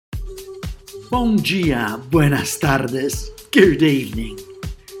Bon dia, buenas tardes, good evening.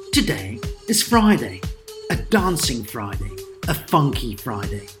 Today is Friday, a dancing Friday, a funky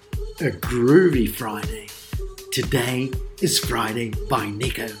Friday, a groovy Friday. Today is Friday by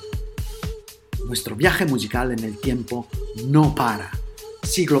Nico. Nuestro viaje musical en el tiempo no para.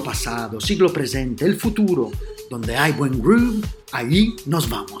 Siglo pasado, siglo presente, el futuro. Donde hay buen groove, allí nos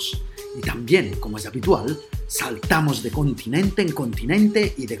vamos. Y también, como es habitual, saltamos de continente en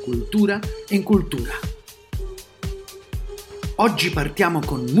continente y de cultura in cultura. Oggi partiamo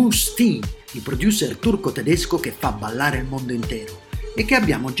con Mousse T, il producer turco-tedesco che fa ballare il mondo intero e che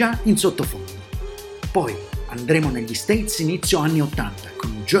abbiamo già in sottofondo. Poi andremo negli States inizio anni 80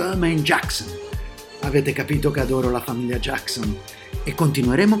 con Jermaine Jackson. Avete capito che adoro la famiglia Jackson. E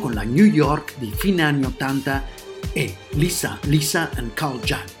continueremo con la New York di fine anni 80 e Lisa and Carl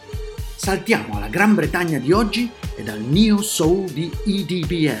Jan. Saltiamo alla Gran Bretagna di oggi e dal neo soul di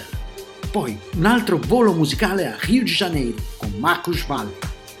EDBL. Poi un altro volo musicale a Rio de Janeiro con Marcus Valle.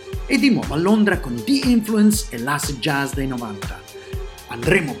 E di nuovo a Londra con The Influence e l'acid jazz dei 90.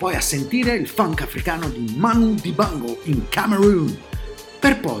 Andremo poi a sentire il funk africano di Manu Dibango in Cameroon.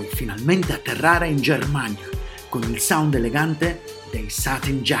 Per poi finalmente atterrare in Germania con il sound elegante dei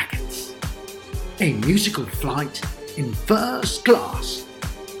Satin Jackets. A musical flight in first class.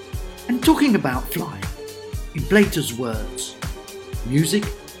 And talking about flying, in Plato's words, music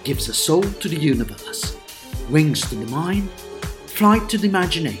gives a soul to the universe, wings to the mind, flight to the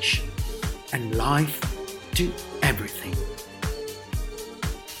imagination, and life to everything.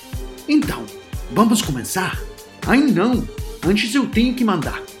 Então, vamos começar? Ai não, antes eu tenho que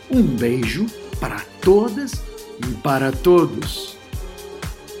mandar um beijo para todas e para todos.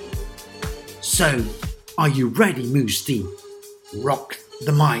 So, are you ready, Mousse T? Rock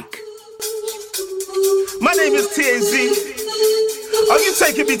the mic. My name is TAZ. Oh, you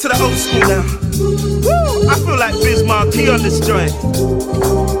taking me to the old school now. Woo! I feel like Biz Markie on this joint.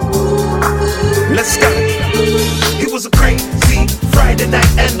 Let's go. It was a crazy Friday night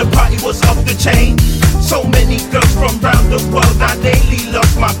and the party was off the chain. So many girls from round the world, I daily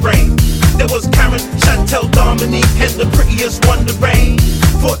lost my brain. There was Karen, Chantel, Dominique, and the prettiest one, Lorraine.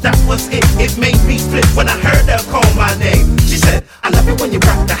 Thought that was it, it made me flip when I heard her call my name. She said, I love it when you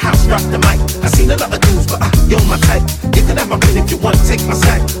rock the house, rock the mic. I seen a lot of dudes, but you're my type. You can have my ring if you want, take my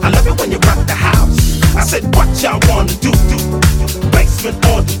side. I love it when you rock the house. I said, what y'all wanna do? Basement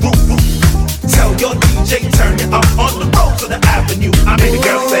on the roof. Tell your DJ, turn it up on the road to the avenue. I made the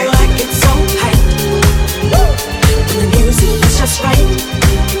girl say, I get so hyped. When the music is just right.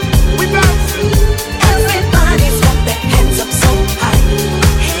 We bouncing. Everybody's got their hands up so high.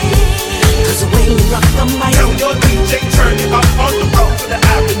 Cause the way you rock the mic. Tell your DJ, turn it up on the road to the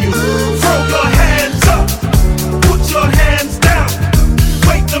avenue. Throw your hands up, put your hands down.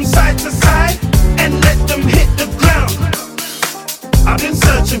 Wave them side to side and let them hit the ground. I've been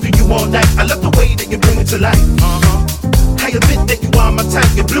searching for you all night. I love the way that you bring it to life. I admit that you are my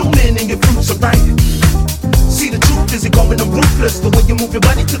type. You're blooming and your fruits are ripe. See, the truth is, you're going ruthless. The way you move your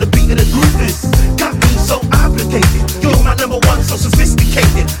body to the beat of the groove is got me so obligated. You're my number one, so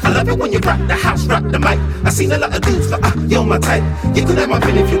sophisticated. I love it when you rock the house, rock the mic. I seen a lot of dudes, but you're my type. You can have my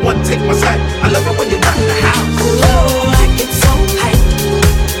pen if you want, take my side. I love it when you rock the house. Oh, I get so hyped.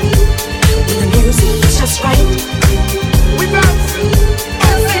 When the music is just right. We bouncing.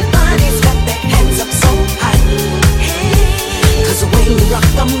 Everybody's got their hands up so high. Cause the way you rock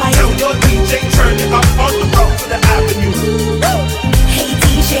the mic. Tell your DJ, turn it up on the road to the avenue. Hey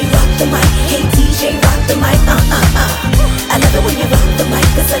DJ, rock the mic. Hey DJ, rock the mic. I love it when you rock the mic.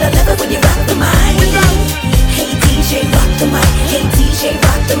 I said I love it when you rock the mic. Hey DJ, rock the mic. Hey DJ,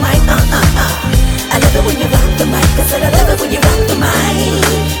 rock the mic. I love it when you rock the mic. I said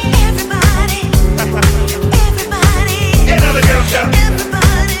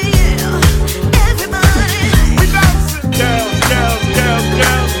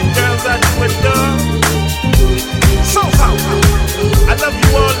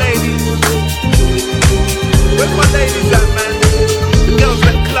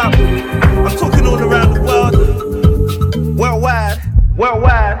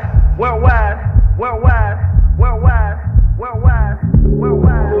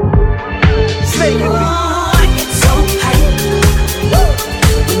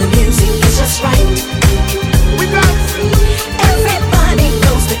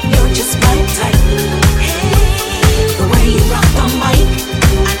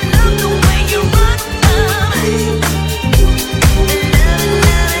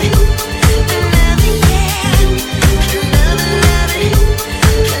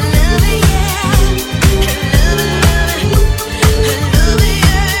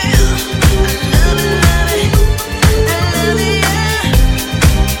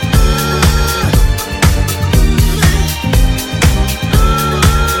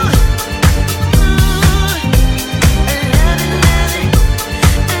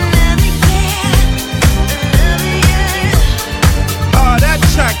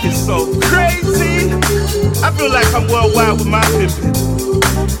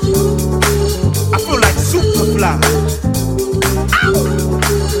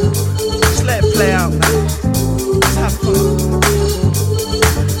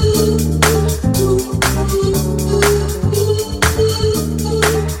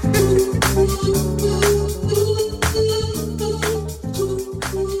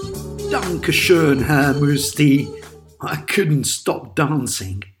Dankeschön, Herr Musti. I couldn't stop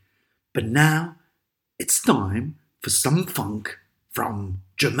dancing. But now it's time for some funk from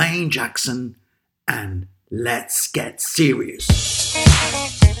Jermaine Jackson and Let's Get Serious.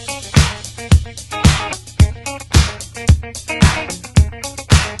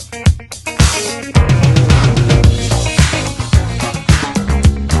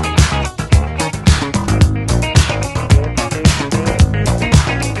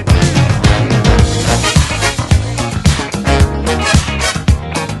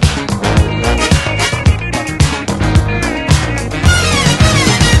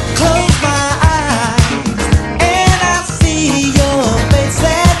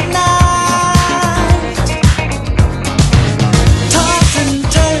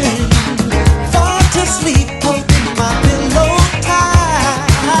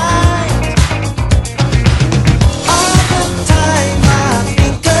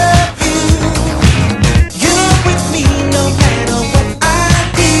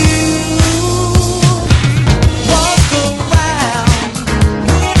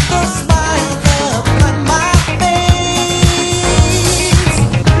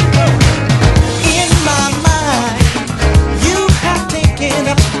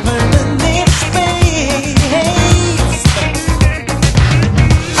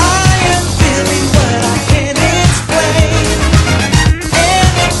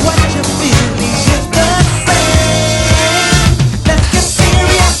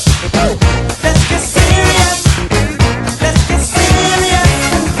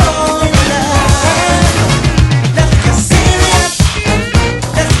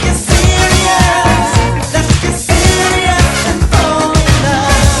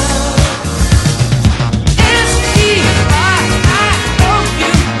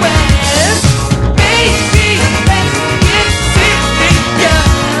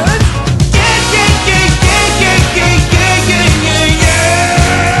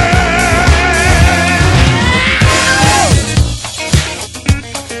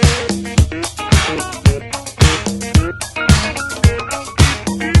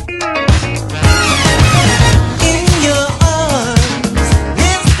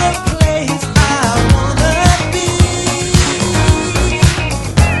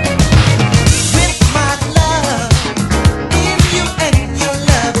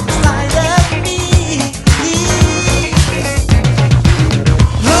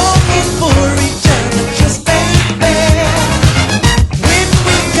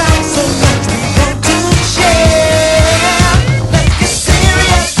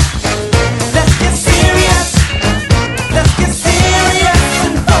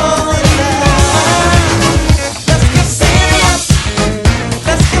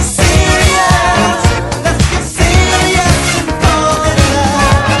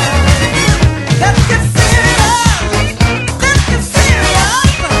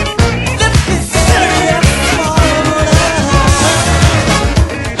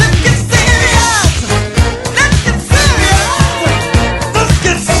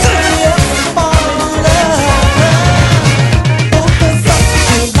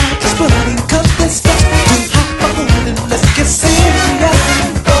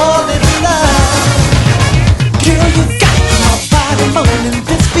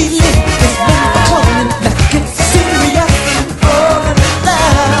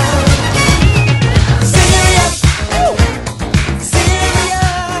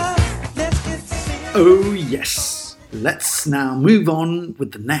 Oh yes, let's now move on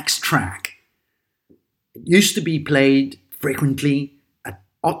with the next track. It used to be played frequently at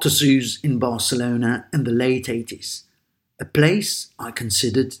Otosu's in Barcelona in the late 80s, a place I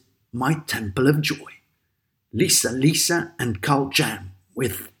considered my temple of joy. Lisa Lisa and Carl Jam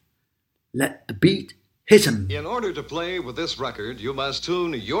with Let the Beat Hit 'Em. In order to play with this record, you must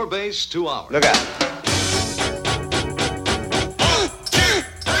tune your bass to ours. Look out.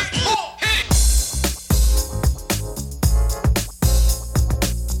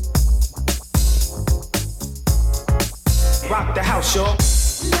 Rock the house, y'all.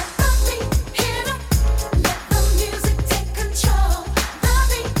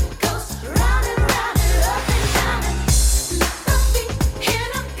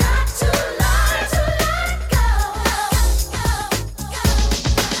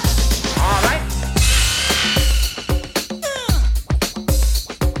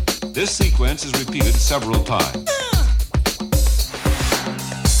 This sequence is repeated several times.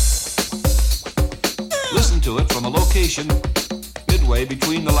 Listen to it from a location midway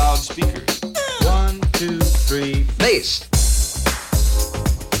between the loudspeakers. 1, 2, 3, bass.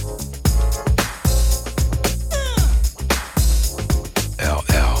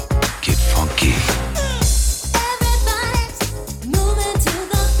 LL,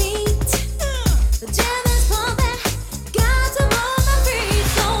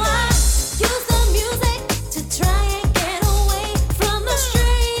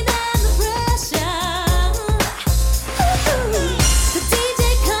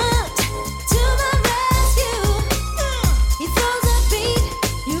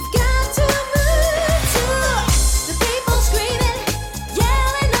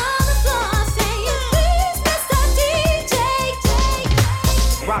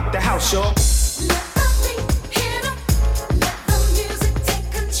 sure.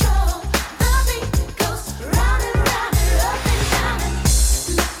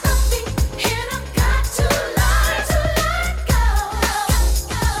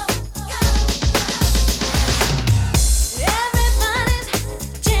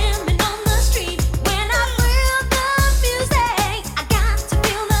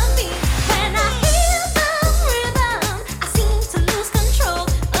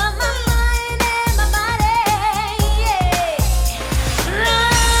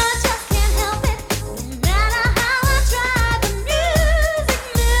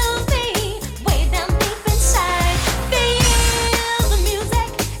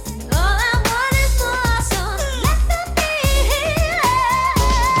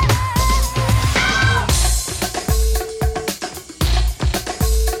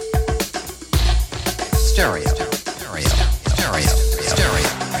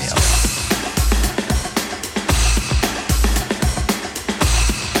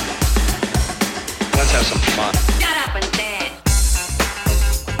 Let's have some fun. Shut up and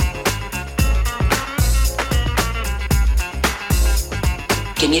dance.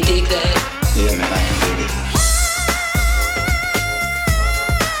 Can you dig that? Yeah, man, I can dig it.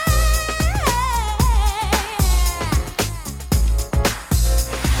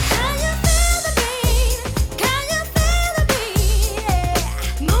 Can you feel the beat? Can you feel the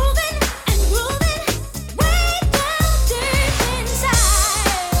beat? Moving and grooving way down deep inside.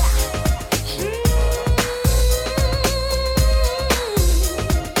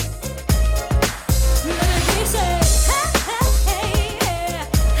 He said, hey, hey, hey,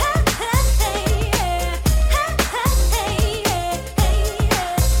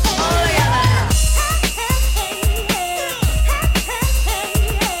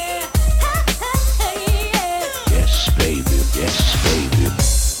 Yes, baby, yes, baby.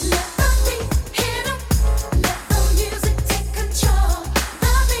 let the beat hit 'em, let the music take control.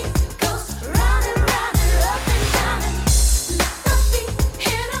 The beat goes round and round and up and down. Let the beat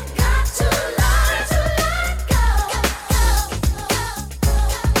hit 'em, got to let go.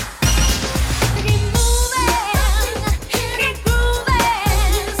 Keep moving, keep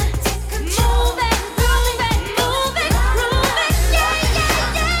grooving, moving, grooving, yeah,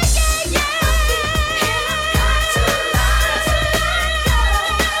 yeah, yeah, yeah, yeah.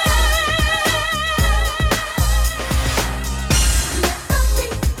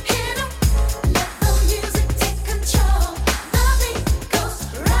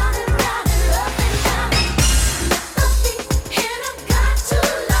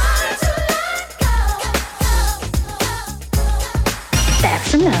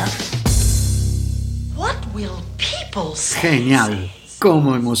 That's enough. What will people say? Genial,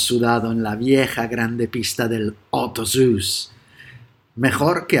 cómo hemos sudado en la vieja grande pista del Otto Zeus.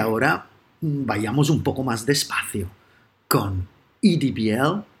 Mejor que ahora vayamos un poco más despacio, con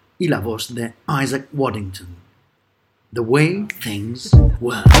EDBL y la voz de Isaac Waddington. The Way Things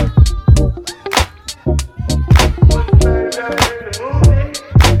Were.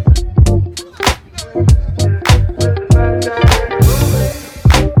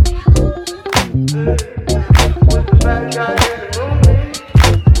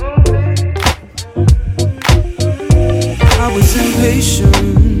 I was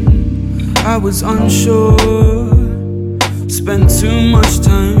impatient, I was unsure. Spent too much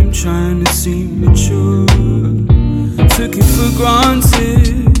time trying to seem mature. Took it for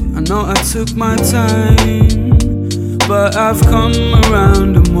granted, I know I took my time. But I've come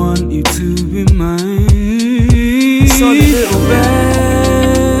around and want you to be mine. So a little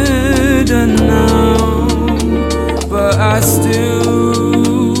better now, but I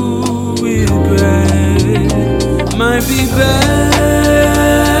still regret. Might be better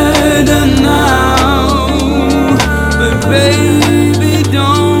now, but baby,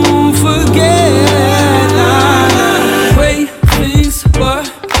 don't forget. The way things were,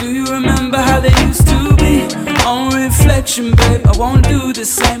 do you remember how they used to be? On reflection, babe, I won't do the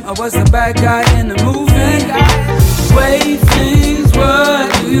same. I was the bad guy in the movie. The way things were,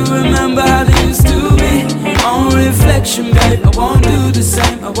 do you remember how they used to be? On reflection, babe, I won't do the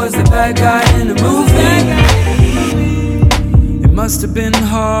same. I was the bad guy in the movie. It must have been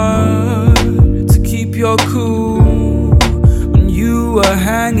hard to keep your cool when you were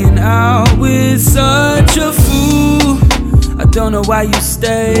hanging out with such a fool. I don't know why you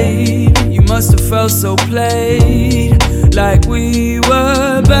stayed. You must have felt so played, like we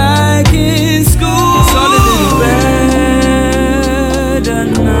were back in school. It's all a little better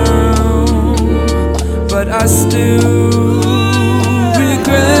now, but I still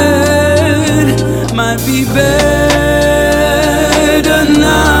regret. Might be better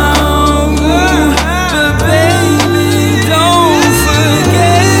now,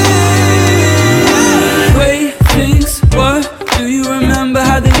 remember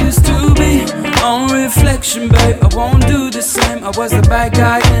how they used to be. On reflection, babe, I won't do the same. I was the bad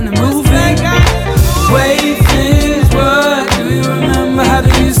guy in the movie. Wait, things, what? Do you remember how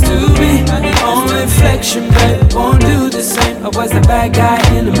they used to be? On reflection, babe, I won't do the same. I was the bad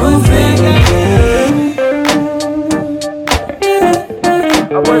guy in the movie.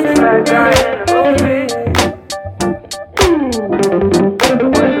 I was the bad guy in the movie.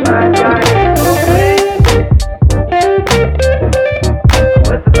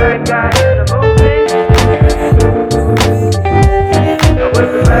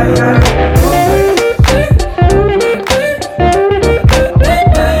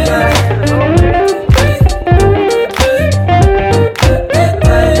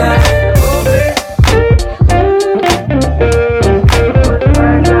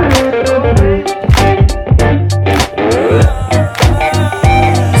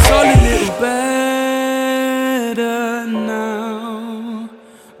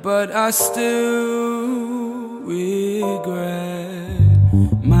 I still regret.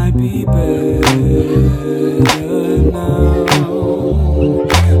 Might be better now.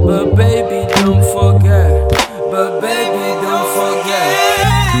 But baby, don't forget. But baby, don't forget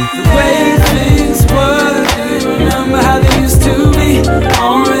the way things were. Do you remember how they used to be?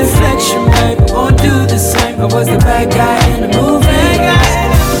 On reflection, baby, won't do the same. I was the bad guy in the movie.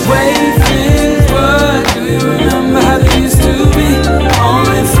 The way things were. Do you remember how they used to be? On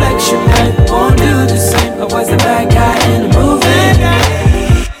reflection, baby, won't do the same. I was the bad guy in the movie.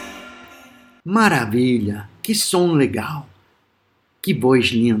 Maravilha, que som legal, que voz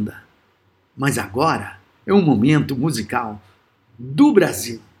linda. Mas agora é um momento musical do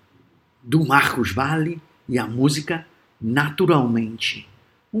Brasil, do Marcos Valle e a música Naturalmente.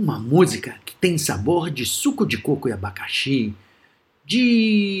 Uma música que tem sabor de suco de coco e abacaxi,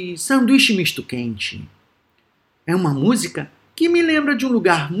 de sanduíche misto quente. É uma música que me lembra de um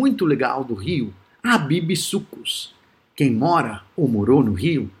lugar muito legal do Rio, Habib Sucos. Quem mora ou morou no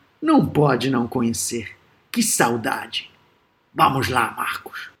Rio não pode não conhecer. Que saudade! Vamos lá,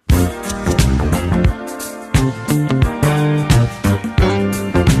 Marcos!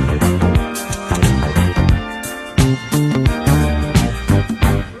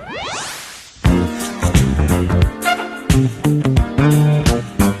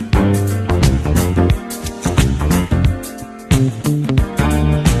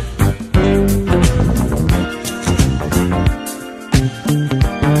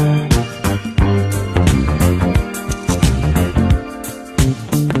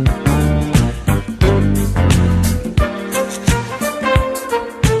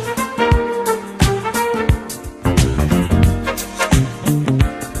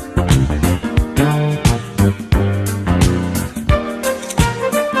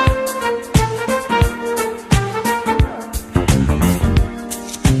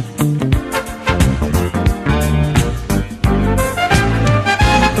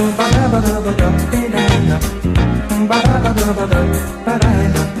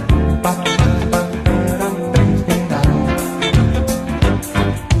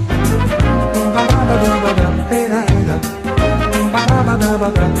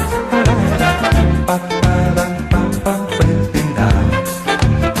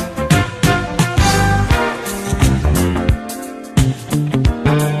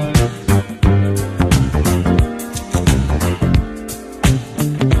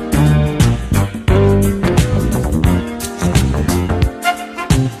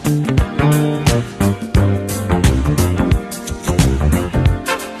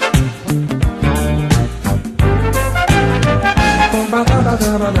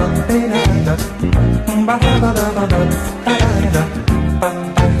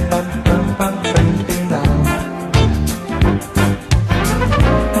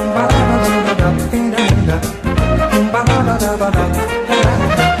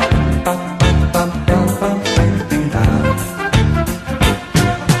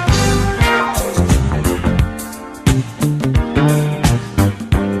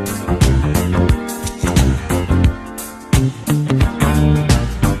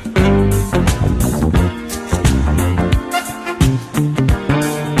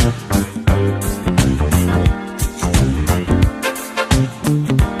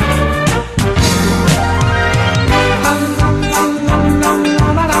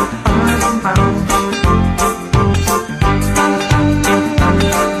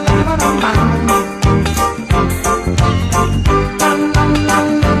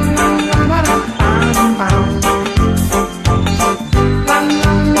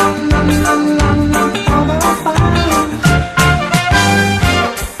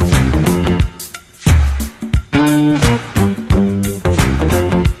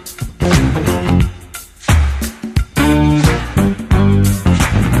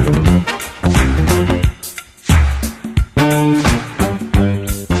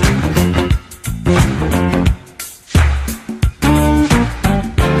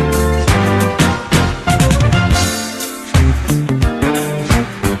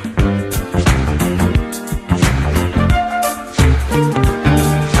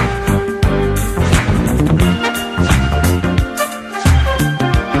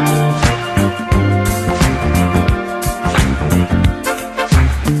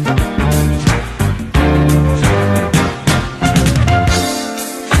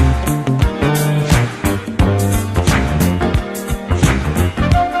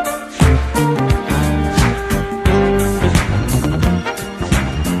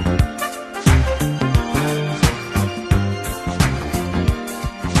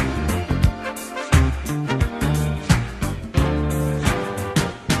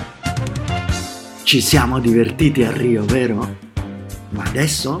 Ci siamo divertiti a Rio, vero? Ma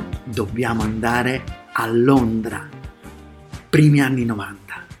adesso dobbiamo andare a Londra, primi anni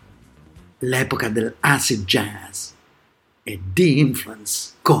 90, l'epoca del acid jazz e The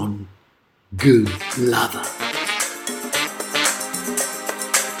Influence con Good Lover.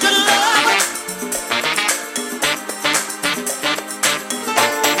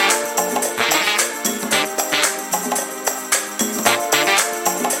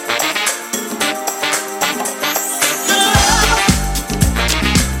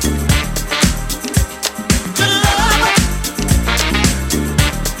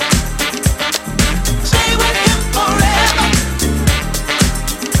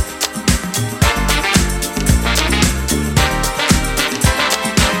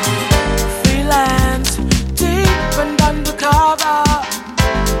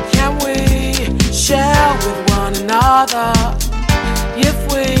 If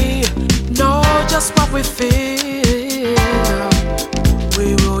we know just what we feel,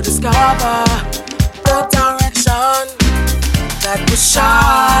 we will discover the direction that will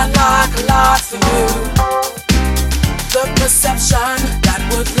shine like a light for you. The perception that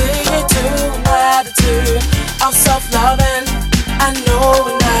would lead to an attitude of self-loving and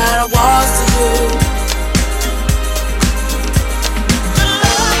knowing that I was to you.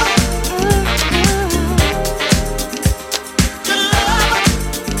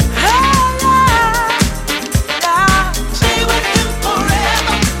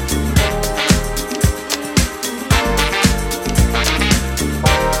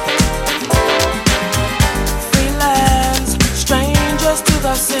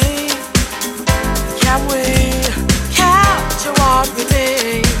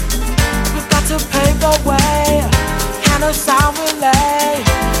 Sound relay,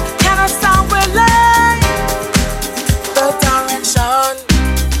 can I sound relay? The direction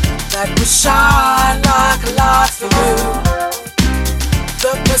that will shine like a light for you.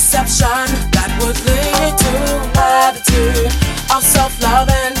 The perception that would lead to an attitude of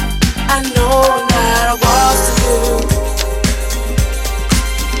self-loving and knowing that I was to you.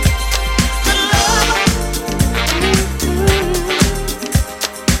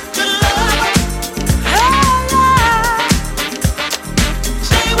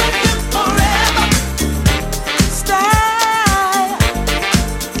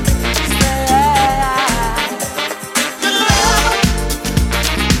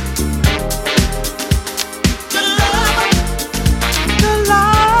 The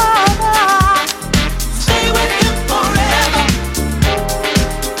love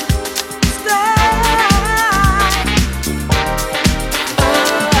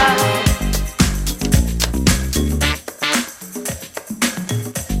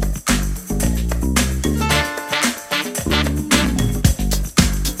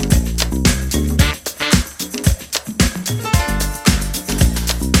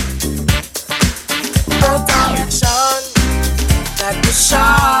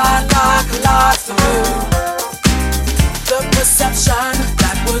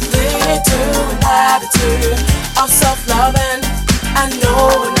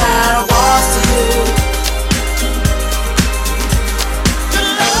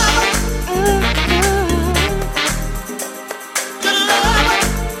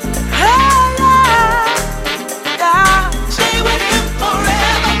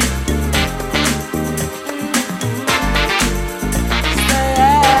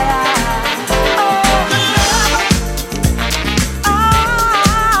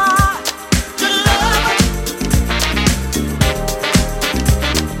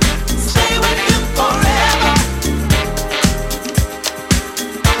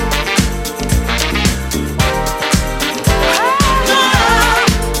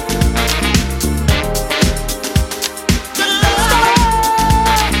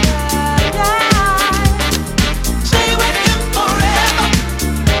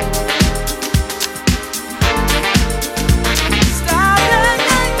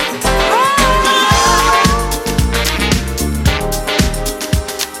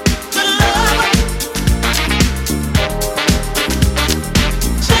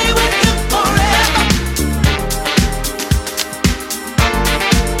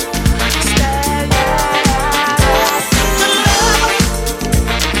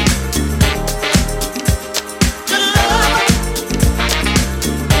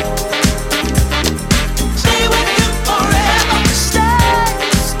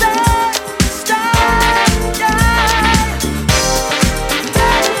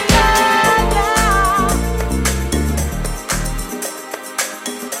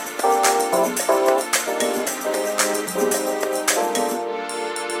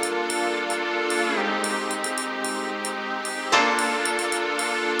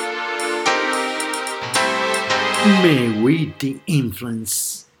Mais oui, The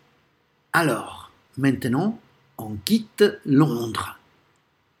Influence. Alors, maintenant, on quitte Londres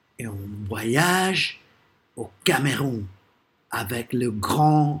et on voyage au Cameroun avec le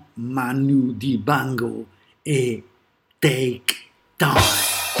grand Manu Dibango et Take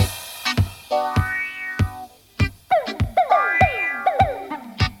Time.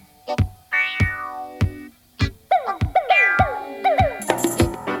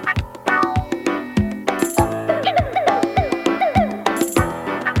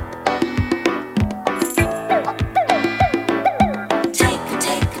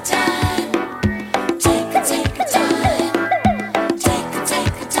 Take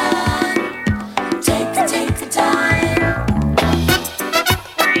a time.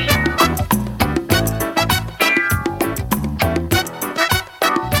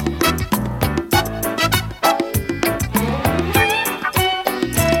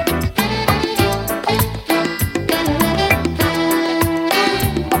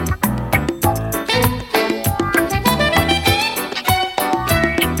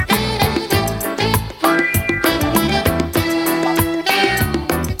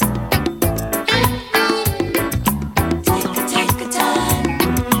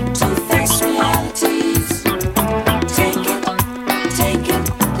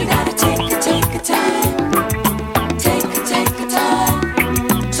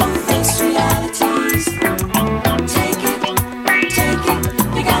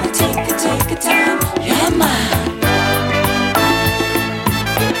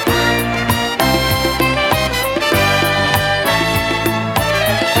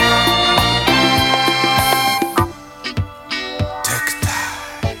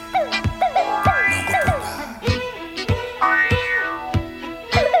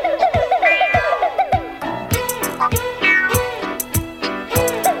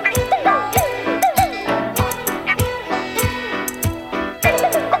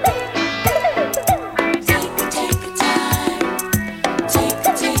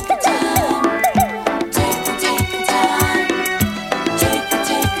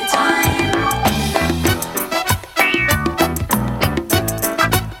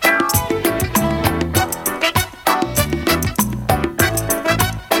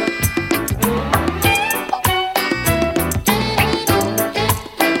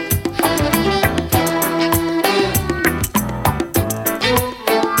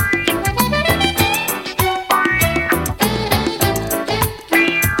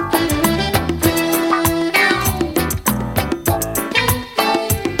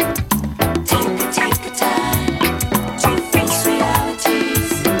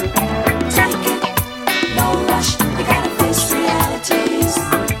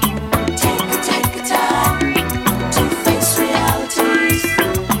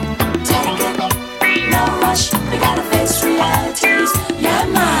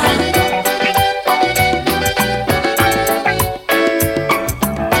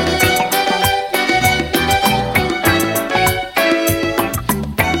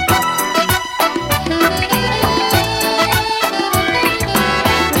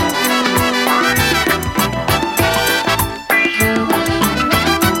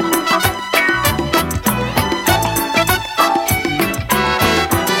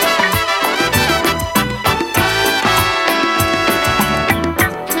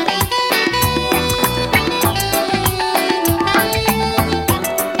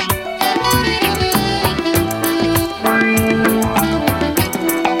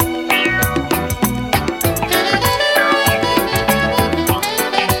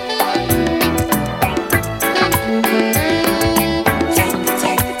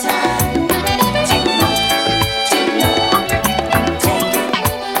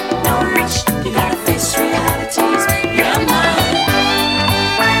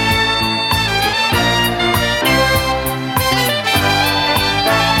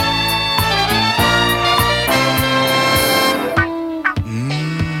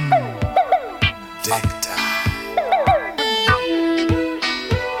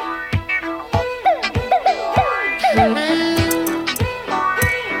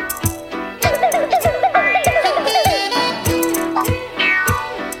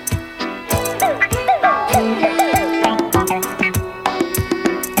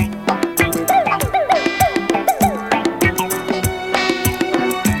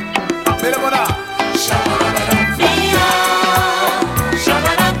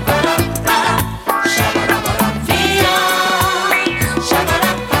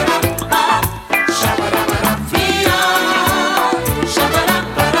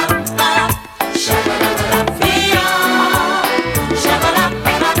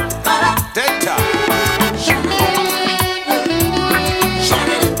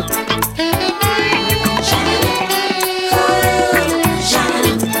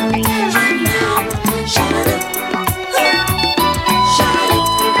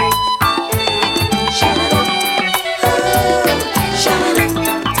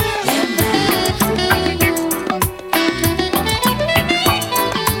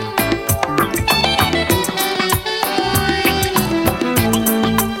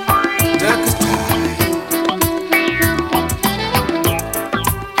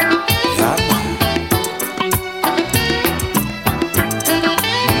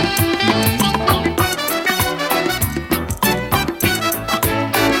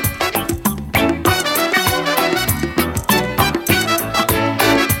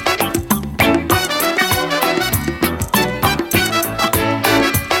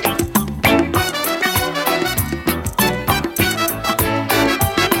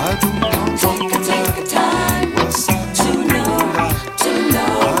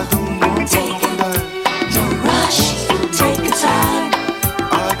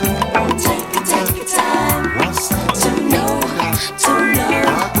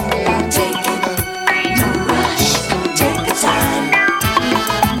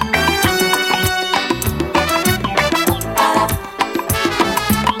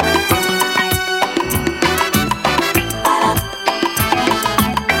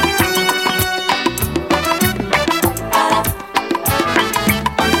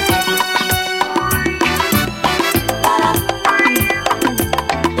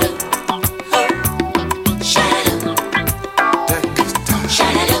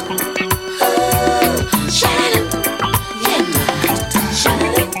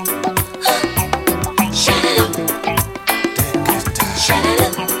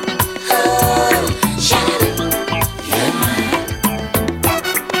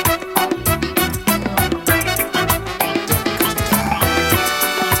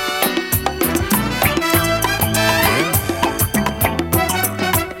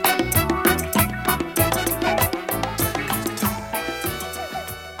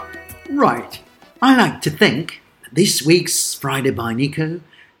 I like to think that this week's Friday by Nico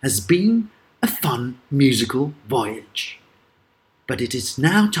has been a fun musical voyage. But it is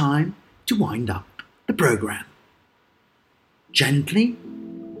now time to wind up the program. Gently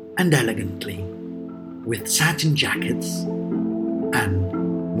and elegantly, with satin jackets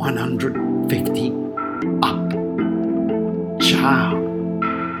and 150 up. Ciao.